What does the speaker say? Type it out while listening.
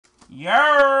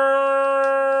Yeah.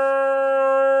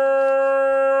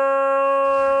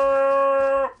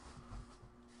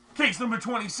 Case number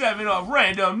 27 of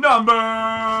random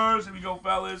numbers. Here we go,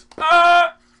 fellas.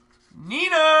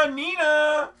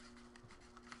 Nina.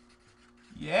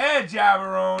 Yeah,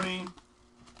 Jabaroni.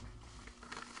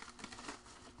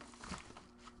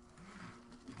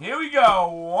 Here we go.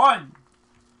 1,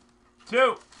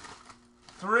 2,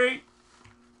 3,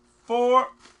 4,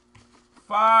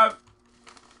 5,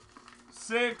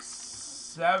 6,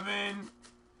 7,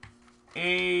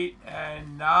 8,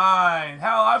 and 9.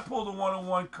 Hell, I pulled a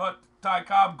 101 cut Ty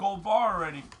Cobb gold bar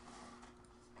already.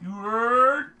 You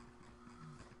heard?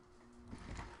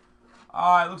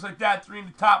 Alright, looks like that. 3 in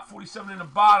the top, 47 in the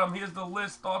bottom. Here's the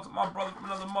list. Thoughts of my brother from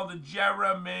another mother,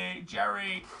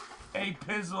 Jerry A.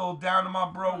 Pizzle. Down to my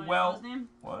bro, Well.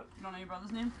 What? You don't know your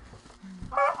brother's name?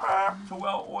 To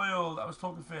Well Oiled. I was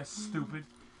talking fast, stupid.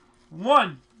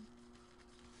 1,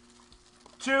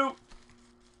 2,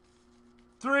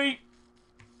 3,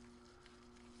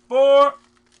 4,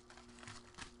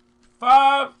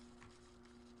 5,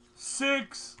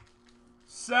 6,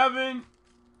 7,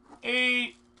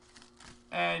 8,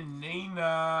 and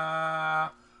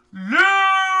Nina.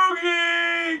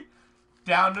 Loogie!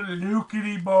 Down to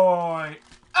Lukey boy.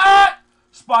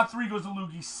 Spot 3 goes to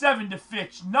Lukey. 7 to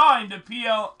Fitch. 9 to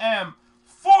PLM.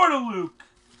 4 to Luke.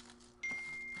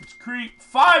 It's Creep.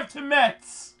 5 to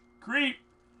Mets. Creep.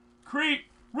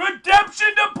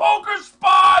 Redemption to Poker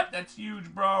Spot. That's huge,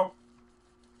 bro.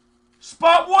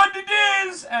 Spot 1 to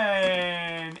Diz.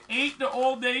 And 8 to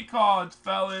All Day Cards,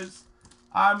 fellas.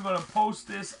 I'm going to post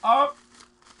this up.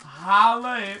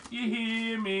 Holla if you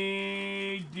hear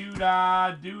me.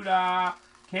 Doo-dah.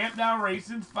 Camp down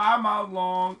racing 5 miles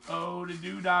long. Oh, the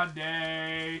doo-dah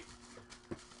day.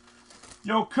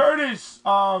 Yo, Curtis.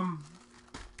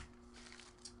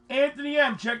 Anthony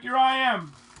M. Check your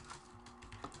IM.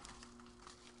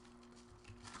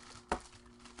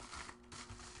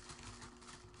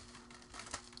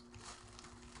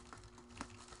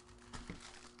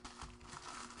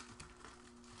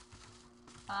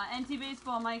 NT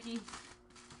Baseball, Mikey.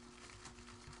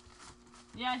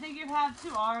 Yeah, I think you have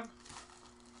 2, Arg.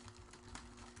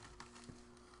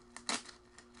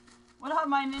 What up,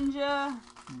 my ninja?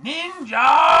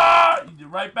 Ninja! You're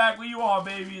right back where you are,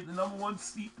 baby. At the #1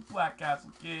 seat, the Black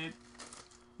Castle kid.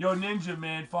 Yo, Ninja,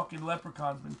 man. Fucking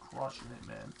Leprechaun's been crushing it,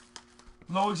 man.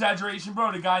 No exaggeration,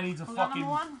 bro. The guy needs a fucking...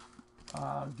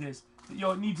 #1? This.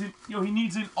 Yo, he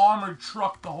needs an armored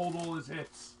truck to hold all his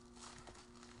hits.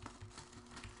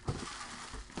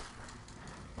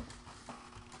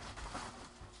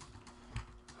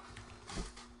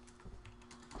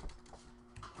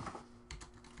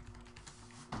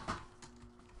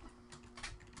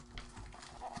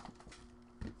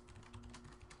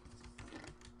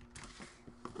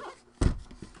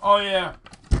 Oh, yeah.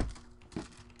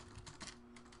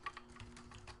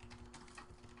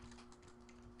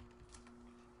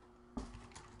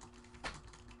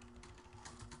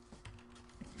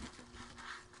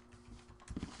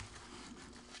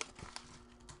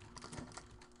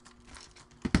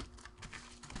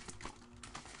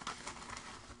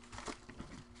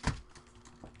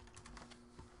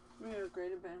 We have a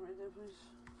graded band right there, please.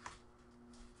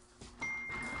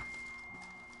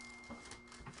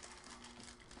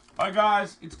 Alright,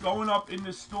 guys, it's going up in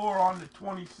the store on the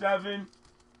 27th.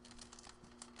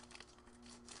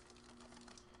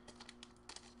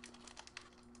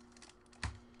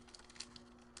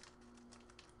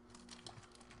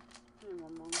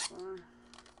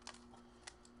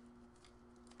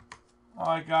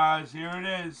 Alright, guys, here it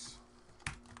is.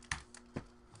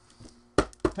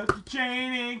 Touch the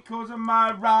chain in cause of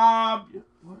my rob.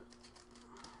 What?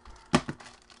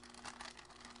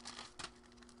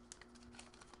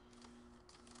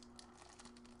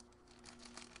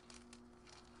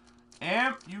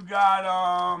 Amp, you got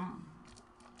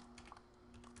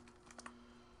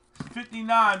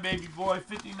 59, baby boy,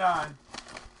 59.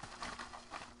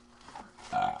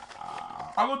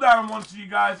 I'll go down once for you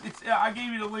guys. I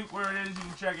gave you the link where it is. You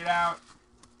can check it out.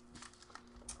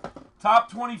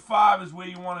 Top 25 is where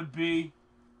you want to be.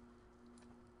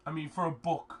 I mean, for a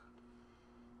book.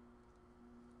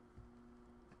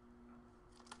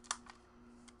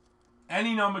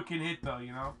 Any number can hit, though,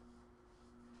 you know.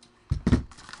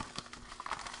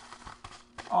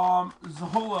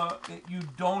 Zola, you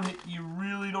don't hit. You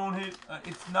really don't hit.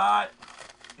 It's not.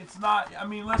 I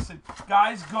mean, listen,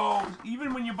 guys go.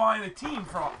 Even when you're buying a team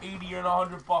for 80 or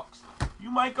 100 bucks,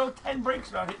 you might go 10 breaks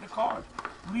without hitting a card.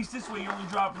 At least this way, you're only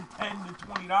dropping $10 to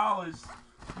 $20.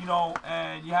 You know,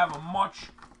 and you have a much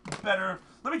better.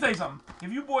 Let me tell you something.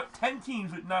 If you bought 10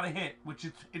 teams with not a hit, which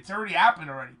it's already happened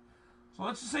already, So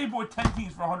let's just say you bought 10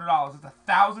 teams for $100. It's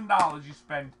 $1,000 you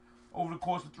spend over the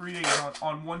course of 3 days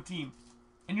on one team.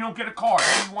 And you don't get a card,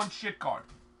 maybe one shit card.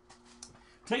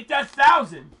 Take that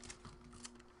 1,000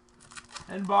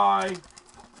 and buy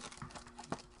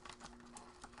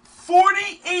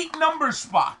 48 number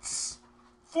spots.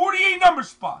 48 number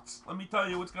spots. Let me tell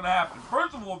you what's going to happen.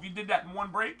 First of all, if you did that in one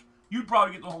break, you'd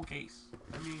probably get the whole case.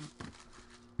 I mean,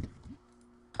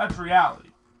 that's reality.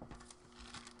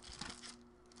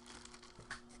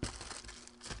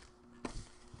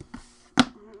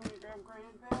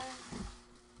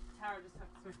 Tara just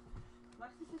texted me.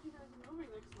 Lexi said you guys are moving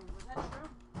next month. Is that true?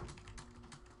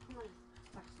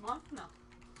 Next month? No.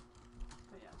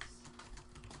 But yes.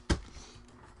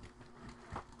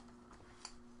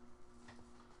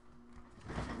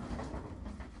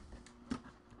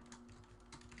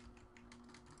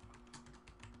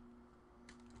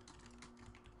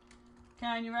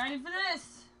 Karen, you ready for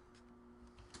this?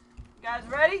 You guys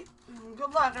ready?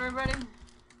 Good luck, everybody.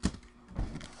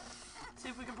 See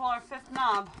if we can pull our 5th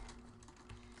knob.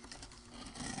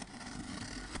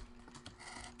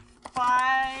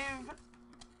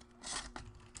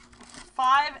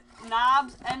 5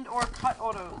 knobs and or cut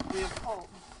autos we have pulled.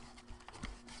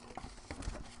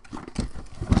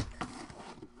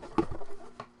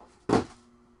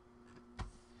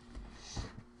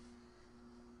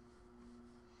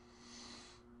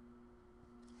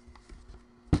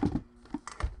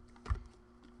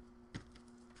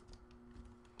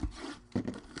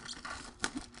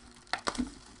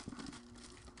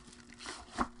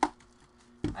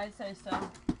 I'd say so.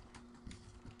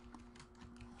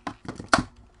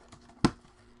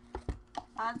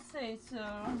 I'd say so.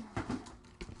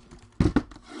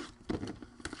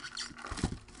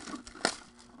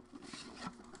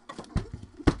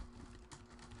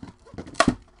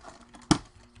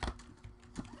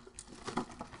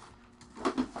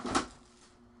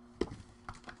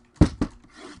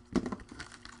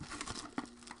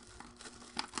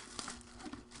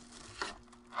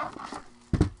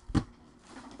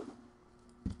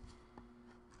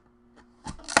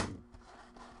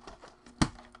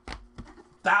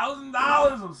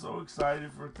 $1,000! I'm so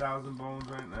excited for 1,000 bones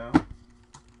right now.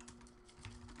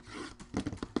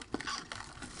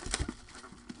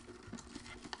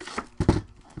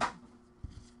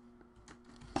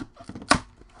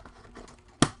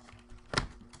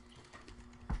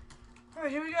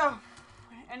 Alright, here we go.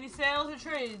 Any sales or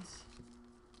trades?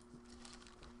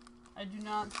 I do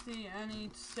not see any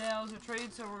sales or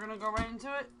trades, so we're gonna go right into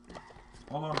it.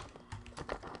 Hold on.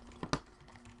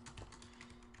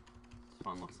 This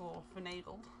one looks a little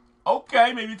finagled.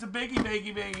 Okay, maybe it's a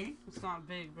biggie. It's not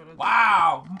big, but it's...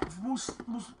 Wow.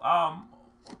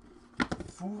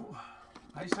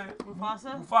 How you say it?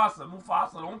 Mufasa?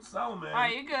 Mufasa. Don't sell, man.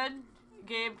 Alright, you're good,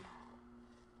 Gabe.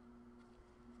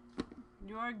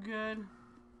 You are good.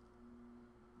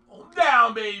 Hold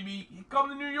down, baby. Here come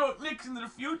the New York Knicks into the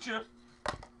future.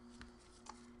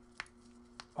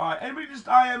 Alright, anybody just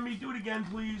IM me, do it again,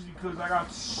 please, because I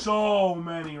got so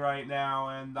many right now,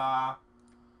 and I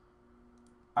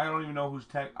don't even know who's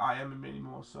tech IMing me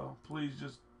anymore, so please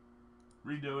just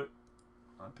redo it.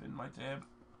 I pinned my tab.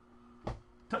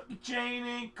 Tuck your chain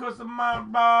in, cause I might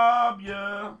rob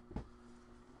ya.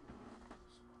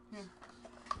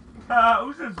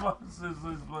 Who says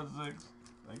 1-6?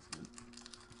 Thanks, kid.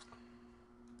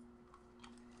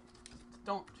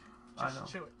 Don't. I Just know.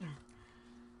 chew it.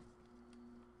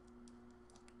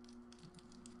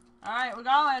 Alright, we're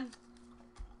going.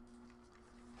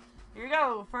 Here we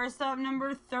go. First up,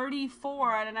 number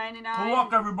 34 out of 99. Good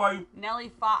luck, everybody. Nelly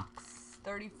Fox,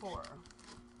 34.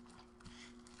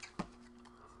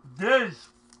 This.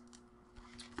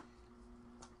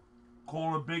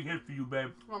 Calling a big hit for you,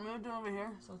 babe. Want me to do it over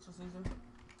here? So it's just easier.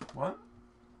 What?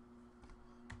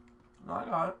 No, I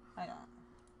got it. I got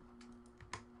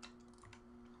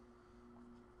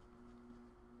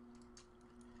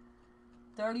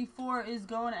it. $34 is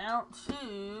going out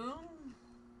to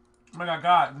Oh my God,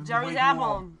 got it. Jerry's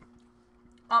Apple.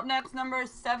 Up next, number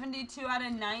 72 out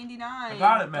of 99. I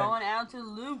got it, man. Going out to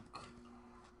Luke.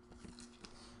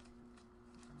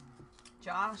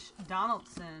 Josh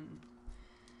Donaldson.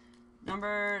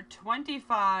 Number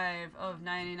 25 of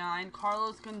 99,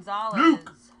 Carlos Gonzalez.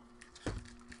 Luke.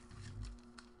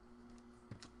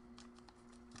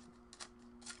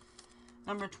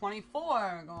 Number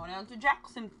 24, going out to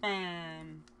Jackson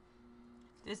fan.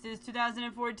 This is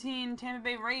 2014 Tampa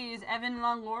Bay Rays, Evan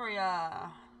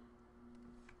Longoria.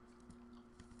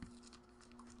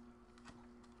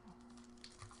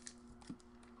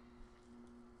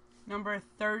 Number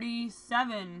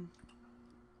 37.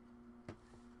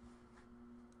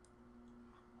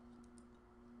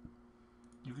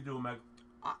 You can do it, Meg.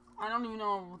 I don't even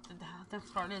know what the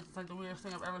next card is. It's like the weirdest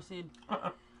thing I've ever seen.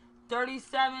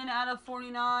 37 out of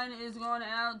 49 is going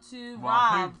out to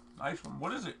Rob. Nice one.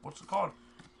 What is it? What's the card?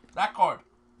 That card.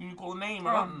 You can call the name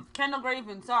or nothing. Kendall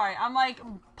Graven. Sorry. I'm like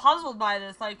puzzled by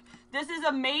this. Like, this is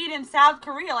a made in South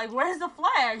Korea. Like, where's the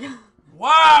flag?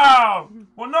 Wow!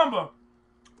 What number?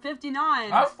 59.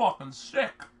 That's fucking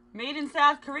sick. Made in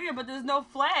South Korea, but there's no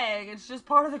flag. It's just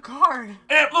part of the card.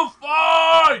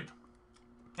 Amplified!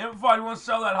 Amplified, you want to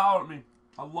sell that? Holler at me.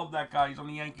 I love that guy. He's on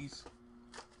the Yankees.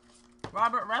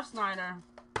 Robert Refsnyder.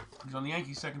 He's on the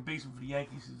Yankees, second baseman for the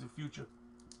Yankees. He's the future.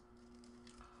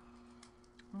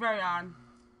 Very odd.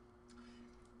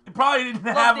 It probably didn't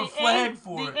have a flag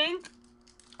for it. The ink.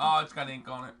 Oh, it's got ink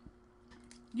on it.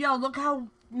 Yo, look how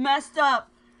messed up.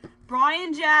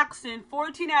 Brian Jackson,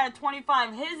 14 out of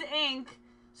 25. His ink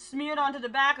smeared onto the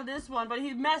back of this one, but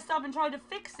he messed up and tried to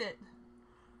fix it.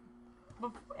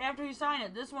 But after he signed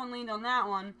it, this one leaned on that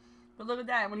one. But look at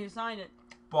that when he signed it.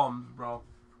 Bums, bro.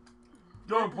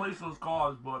 Don't replace those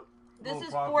cars, but this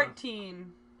is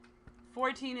 14.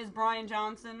 14 is Brian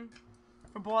Johnson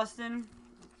for Boston.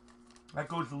 That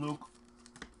goes to Luke.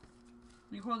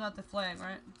 You called out the flag,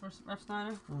 right? For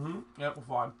Refsnyder? Mm-hmm.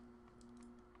 Amplified.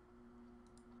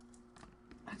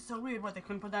 That's so weird. What, they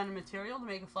couldn't put down the material to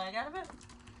make a flag out of it?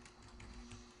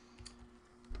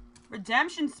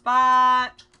 Redemption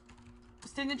spot.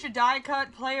 Signature die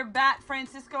cut player bat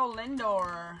Francisco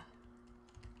Lindor.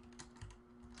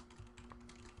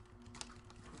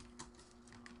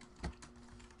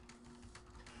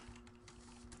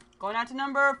 Going out to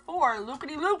number 4,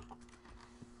 Luke-a-dee-Luke.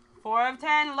 4 of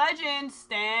 10 legend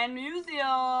Stan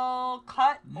Musial.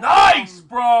 Cut. Nice,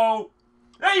 bro.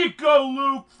 There you go,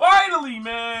 Luke. Finally,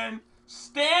 man.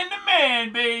 Stan the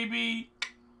man, baby.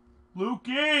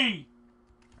 Lukey.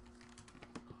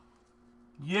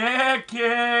 Yeah,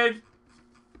 kid.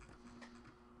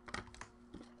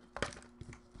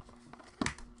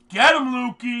 Get him,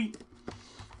 Lukey.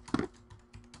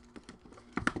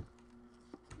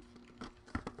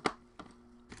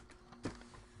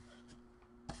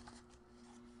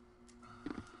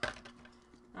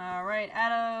 All right,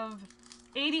 out of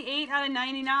 88 out of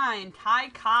 99, Ty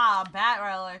Cobb, bat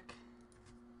relic.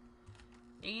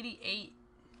 88.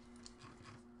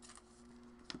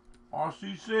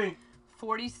 RCC.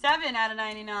 47 out of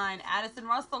 99, Addison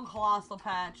Russell, colossal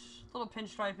patch. Little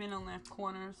pinstriping on the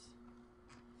corners.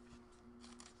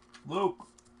 Luke.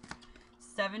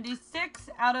 76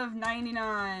 out of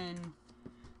 99.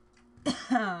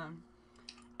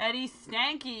 Eddie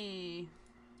Stanky.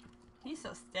 He's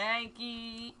so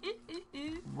stanky.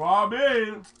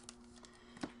 Robin.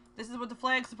 This is what the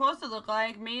flag's supposed to look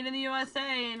like. Made in the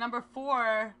USA. Number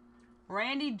 4,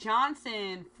 Randy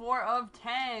Johnson. 4 of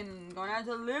 10. Going out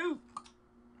to Luke.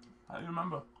 How do you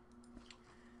remember?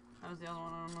 That was the other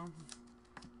one. I don't know.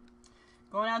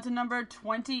 Going out to number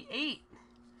 28.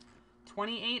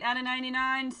 28 out of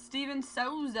 99. Steven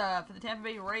Souza for the Tampa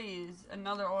Bay Rays.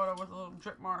 Another auto with a little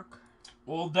drip mark.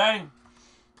 All day.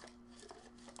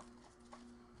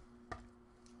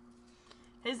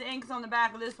 His ink's on the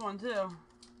back of this one, too.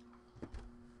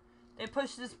 They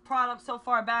pushed this product so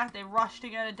far back, they rushed to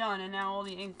get it done, and now all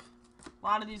the ink. A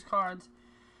lot of these cards.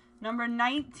 Number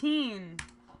 19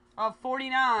 of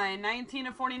 49. 19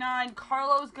 of 49,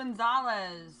 Carlos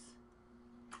Gonzalez.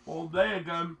 All day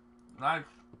again. Nice.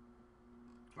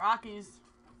 Rockies.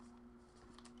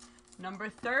 Number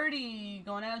 30,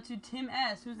 going out to Tim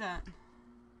S. Who's that?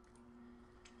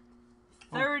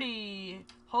 30,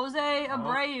 Jose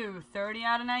Abreu. 30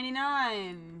 out of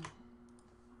 99.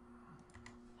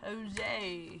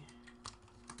 Jose.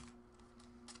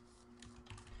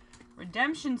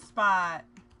 Redemption spot.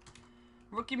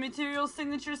 Rookie material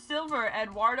signature silver,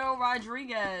 Eduardo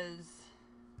Rodriguez.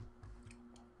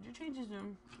 Did you change his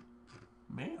name?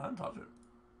 Me? I didn't touch it.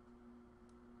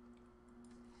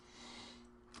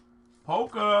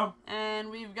 Poker. And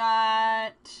we've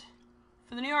got,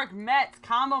 for the New York Mets,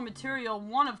 combo material,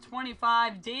 1 of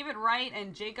 25, David Wright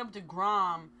and Jacob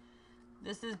deGrom.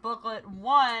 This is booklet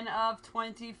 1 of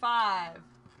 25.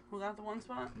 Who got the one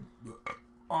spot?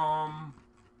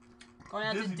 Going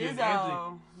out to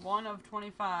Dizzo, 1 of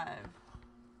 25.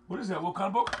 What is that? What kind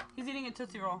of book? He's eating a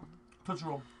Tootsie Roll. Tootsie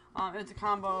Roll. It's a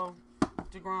combo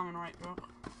deGrom and Wright book.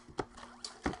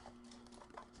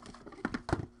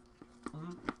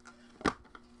 Mm-hmm.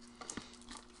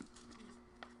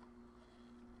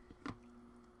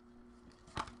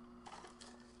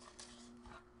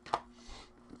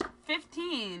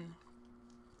 $15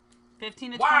 to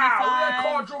 $25. Wow, that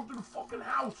car drove through the fucking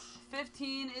house.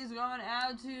 15 is going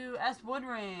out to S.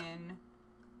 Woodring.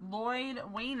 Lloyd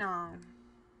Wayner.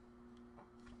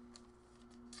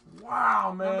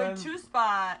 Wow, man. Number 2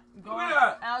 spot. Going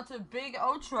out to Big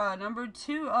Ultra. Number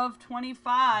 2 of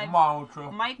 25. Come on,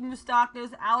 Ultra. Mike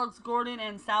Moustakas, Alex Gordon,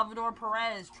 and Salvador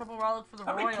Perez. Triple relic for the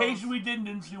Royals. How many cases we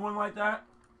didn't see one like that?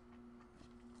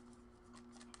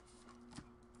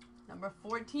 Number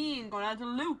 14. Going out to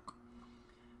Luke.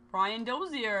 Brian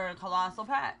Dozier, Colossal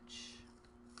Patch.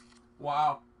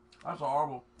 Wow. That's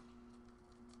horrible.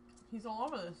 He's all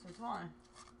over this. That's why.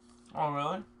 Oh,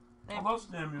 really?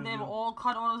 They've all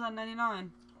cut autos at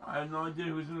 99. I had no idea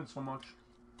who was in it so much.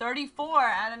 34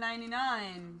 out of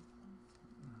 99.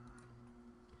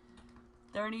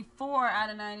 34 out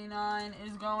of 99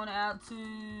 is going out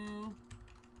to,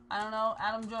 I don't know,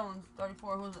 Adam Jones.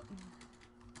 34. Who's it?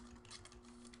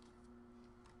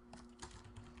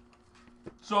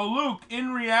 So, Luke,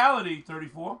 in reality,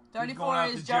 34. 34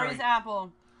 is Jerry's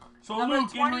Apple. So, Number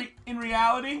Luke, 20, in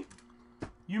reality,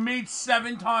 you made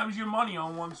 7 times your money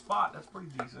on one spot. That's pretty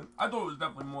decent. I thought it was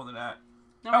definitely more than that.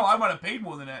 Hell, I might have paid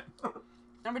more than that.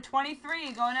 Number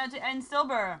 23, going out to N.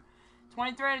 Silber.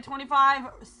 23 out of 25,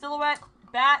 Silhouette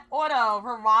Bat Auto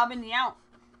for Robin Yount.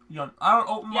 I don't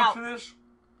open much of this.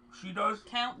 She does.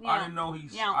 Count Yount. I didn't know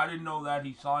I didn't know that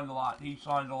he signed a lot. He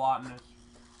signed a lot in this.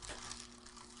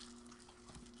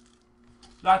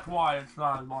 That's why it's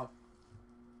not as much.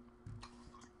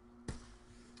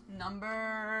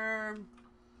 Number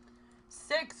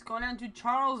 6, going down to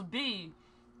Charles B.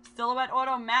 Silhouette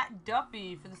Auto Matt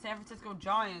Duffy for the San Francisco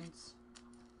Giants.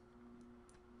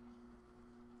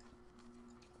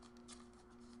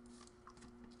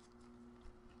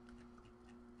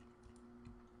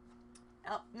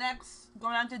 Up next,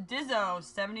 going down to Dizzo,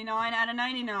 79 out of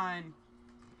 99.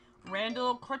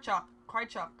 Randall Krychuk.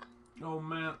 Oh,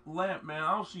 man. Lamp, man.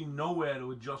 I don't see nowhere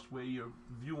to adjust where your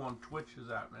view on Twitch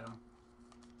is at, man.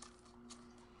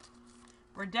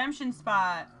 Redemption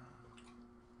spot.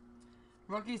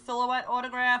 Rookie silhouette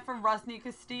autograph for Rusney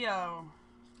Castillo.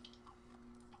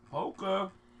 Poker.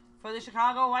 For the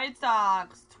Chicago White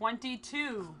Sox,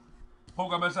 22.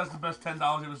 Poker, I bet that's the best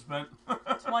 $10 you ever spent.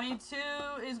 22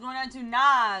 is going out to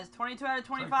Nas. 22 out of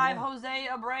 25, Jose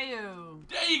Abreu.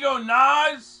 There you go,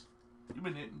 Nas. You've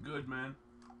been hitting good, man.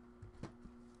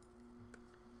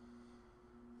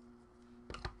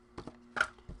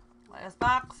 Last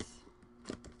box.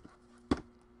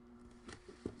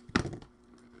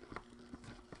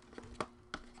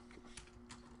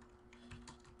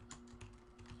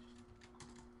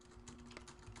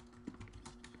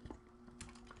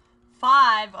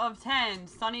 Five of 10.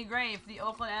 Sonny Gray for the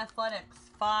Oakland Athletics.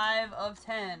 5 of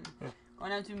 10.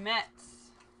 Going out to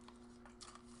Mets.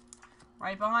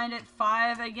 Right behind it,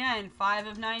 5 again. 5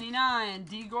 of 99.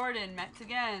 D. Gordon, Mets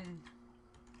again.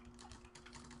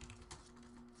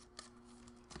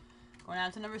 Going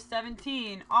out to number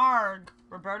 17. Arg.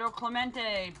 Roberto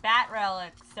Clemente. Bat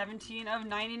Relic. 17 of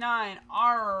 99.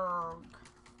 Arg.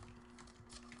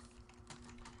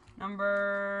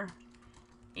 Number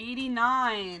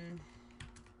 89.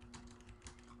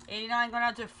 89 going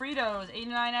out to Fritos.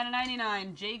 89 out of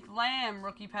 99. Jake Lamb,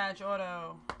 rookie patch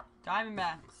auto.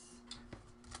 Diamondbacks.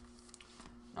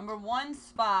 Number 1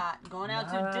 spot going out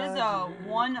to Dizzo.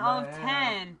 1 of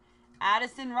 10.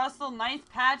 Addison Russell, nice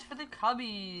patch for the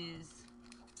Cubbies.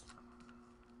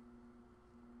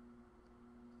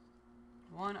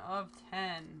 1 of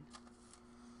 10.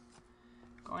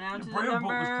 Going out to the number... book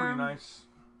was pretty nice.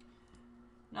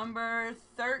 Number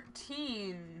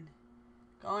 13.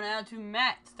 Going out to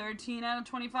Mets. 13 out of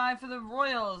 25 for the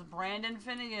Royals. Brandon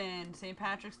Finnegan. St.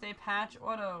 Patrick's Day patch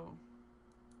auto.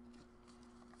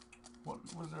 What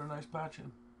was there a nice patch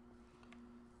in?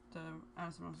 The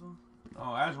Addison Russell.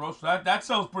 Oh, as Russell. That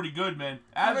sells pretty good, man.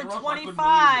 Number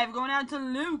 25. Going out to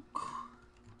Luke.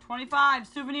 25.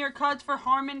 Souvenir cuts for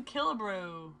Harmon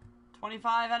Killebrew.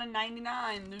 25 out of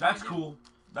 99. Luke, that's cool.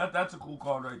 That's a cool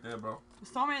card right there, bro.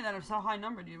 There's so many that are so high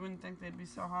numbered. You wouldn't think they'd be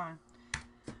so high.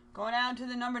 Going down to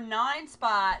the number 9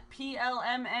 spot.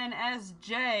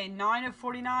 PLMNSJ. 9 of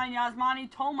 49.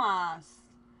 Yasmani Tomas.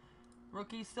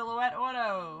 Rookie silhouette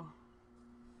auto.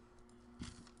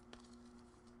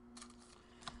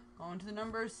 Going to the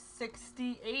number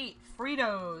 68.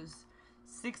 Fritos.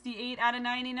 68 out of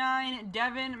 99.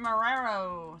 Devin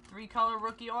Marrero. 3-color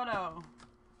rookie auto.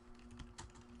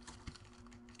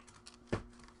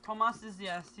 Tomas is,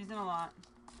 yes, he's in a lot.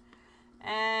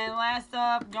 And last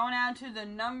up, going out to the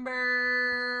number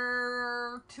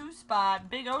 2 spot,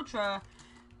 Big Ultra,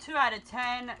 2 out of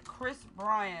 10, Chris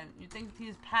Bryant. You'd think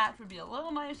his patch would be a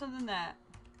little nicer than that.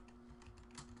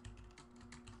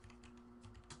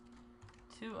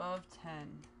 2 of 10.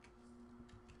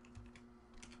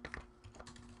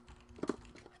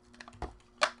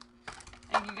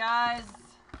 Thank you, guys.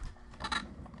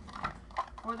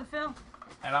 For the fill.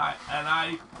 And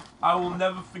I will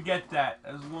never forget that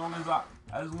as long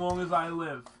as I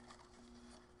live.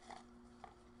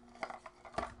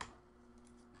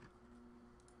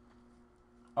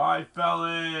 All right,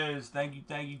 fellas. Thank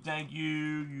you.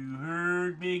 You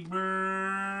heard, Big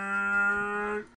Bird.